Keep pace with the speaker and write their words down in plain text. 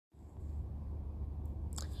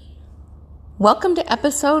Welcome to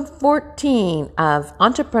episode 14 of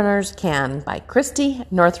Entrepreneurs Can by Christy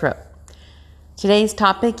Northrup. Today's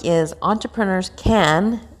topic is entrepreneurs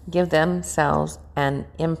can give themselves an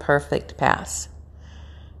imperfect pass.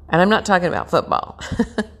 And I'm not talking about football.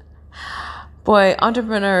 Boy,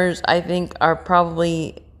 entrepreneurs, I think, are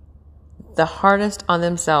probably the hardest on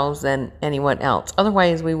themselves than anyone else.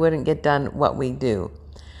 Otherwise, we wouldn't get done what we do.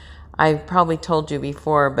 I've probably told you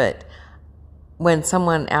before, but when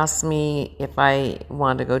someone asks me if I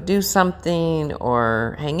want to go do something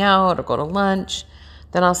or hang out or go to lunch,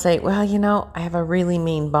 then I'll say, well, I have a really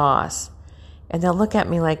mean boss. And they'll look at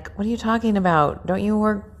me like, what are you talking about? Don't you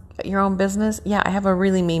work your own business? Yeah, I have a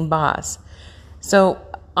really mean boss. So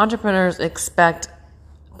entrepreneurs expect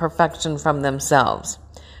perfection from themselves.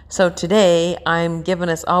 So today I'm giving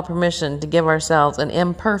us all permission to give ourselves an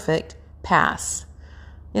imperfect pass.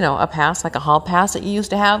 A pass, like a hall pass that you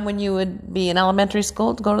used to have when you would be in elementary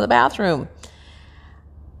school to go to the bathroom.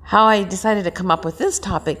 How I decided to come up with this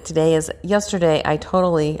topic today is yesterday I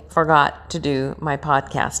totally forgot to do my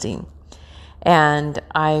podcasting. And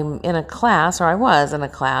I was in a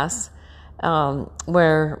class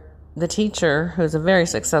where the teacher, who's a very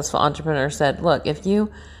successful entrepreneur, said, look, if you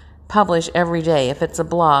publish every day, if it's a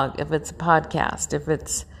blog, if it's a podcast, if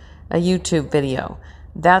it's a YouTube video,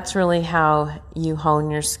 that's really how you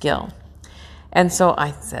hone your skill. And so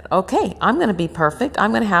I said, okay, I'm going to be perfect.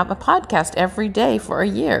 I'm going to have a podcast every day for a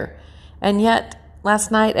year. And yet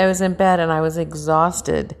last night I was in bed and I was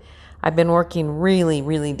exhausted. I've been working really,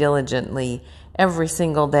 really diligently every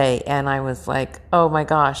single day. And I was like, oh my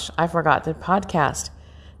gosh, I forgot the podcast.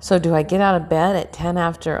 So do I get out of bed at 10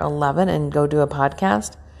 after 11 and go do a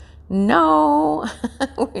podcast? No,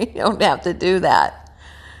 we don't have to do that.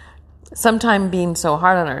 Sometimes being so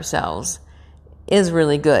hard on ourselves is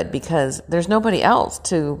really good because there's nobody else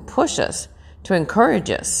to push us, to encourage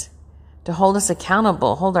us, to hold us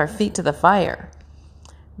accountable, hold our feet to the fire.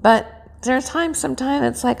 But there's sometimes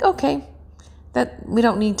it's like, okay, that we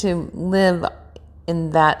don't need to live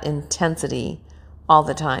in that intensity all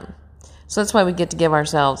the time. So that's why we get to give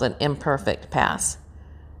ourselves an imperfect pass.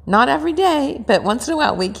 Not every day, but once in a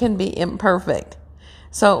while we can be imperfect.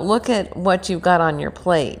 So look at what you've got on your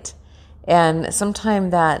plate. And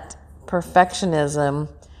sometimes that perfectionism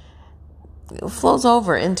flows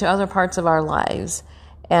over into other parts of our lives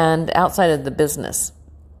and outside of the business.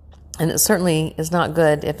 And it certainly is not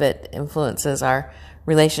good if it influences our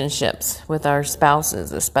relationships with our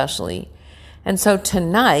spouses especially. And so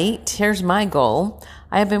tonight, here's my goal.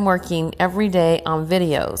 I have been working every day on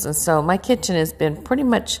videos. And so my kitchen has been pretty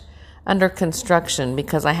much under construction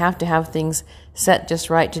because I have to have things set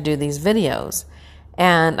just right to do these videos.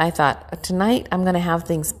 And I thought, tonight I'm going to have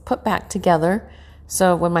things put back together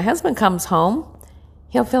so when my husband comes home,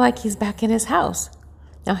 he'll feel like he's back in his house.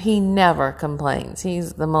 Now, he never complains.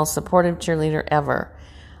 He's the most supportive cheerleader ever.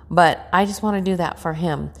 But I just want to do that for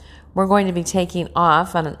him. We're going to be taking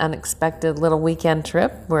off on an unexpected little weekend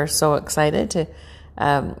trip. We're so excited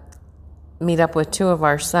to meet up with two of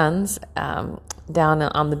our sons down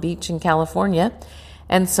on the beach in California.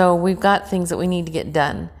 And so we've got things that we need to get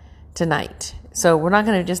done tonight. So we're not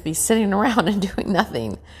going to just be sitting around and doing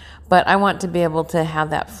nothing, but I want to be able to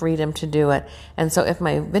have that freedom to do it. And so if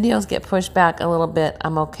my videos get pushed back a little bit,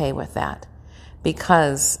 I'm okay with that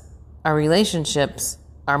because our relationships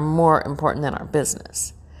are more important than our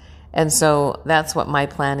business. And so that's what my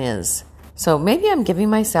plan is. So maybe I'm giving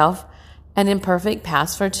myself an imperfect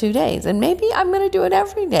pass for 2 days, and maybe I'm going to do it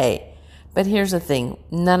every day. But here's the thing.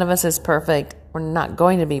 None of us is perfect. We're not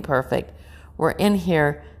going to be perfect. We're in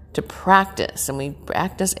here to practice, and we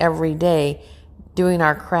practice every day doing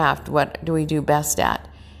our craft. What do we do best at?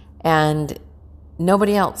 And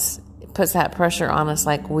nobody else puts that pressure on us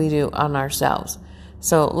like we do on ourselves.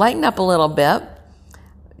 So lighten up a little bit.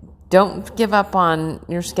 Don't give up on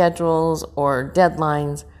your schedules or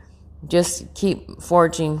deadlines. Just keep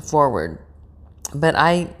forging forward. But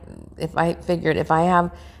if I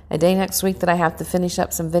have a day next week that I have to finish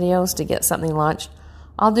up some videos to get something launched,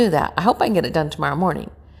 I'll do that. I hope I can get it done tomorrow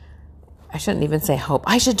morning. I shouldn't even say hope.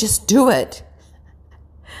 I should just do it.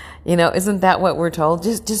 Isn't that what we're told?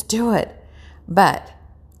 Just do it. But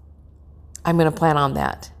I'm going to plan on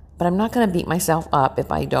that. But I'm not going to beat myself up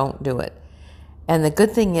if I don't do it. And the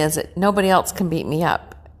good thing is that nobody else can beat me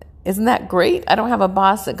up. Isn't that great? I don't have a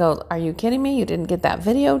boss that goes, are you kidding me? You didn't get that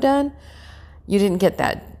video done? You didn't get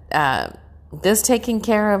that this taken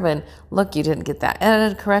care of? And look, you didn't get that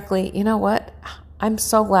edited correctly. You know what? I'm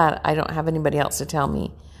so glad I don't have anybody else to tell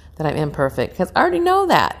me that I'm imperfect because I already know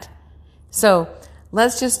that. So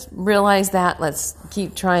let's just realize that. Let's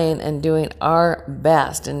keep trying and doing our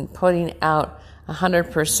best and putting out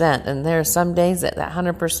 100%. And there are some days that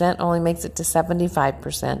 100% only makes it to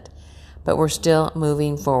 75%. But we're still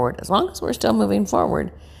moving forward. As long as we're still moving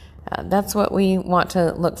forward, that's what we want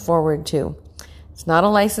to look forward to. It's not a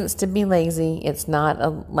license to be lazy. It's not a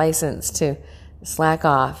license to slack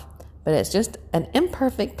off. But it's just an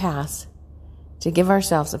imperfect pass to give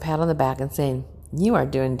ourselves a pat on the back and saying, you are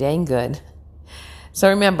doing dang good. So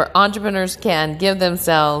remember, entrepreneurs can give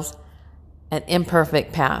themselves an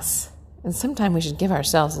imperfect pass. And sometimes we should give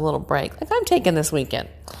ourselves a little break, like I'm taking this weekend.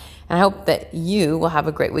 And I hope that you will have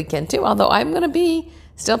a great weekend too, although I'm going to be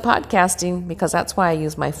still podcasting because that's why I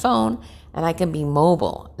use my phone and I can be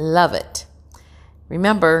mobile. Love it.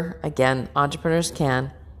 Remember, again, entrepreneurs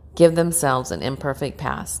can give themselves an imperfect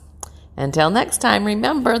pass. Until next time,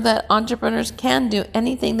 remember that entrepreneurs can do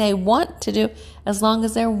anything they want to do as long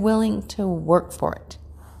as they're willing to work for it.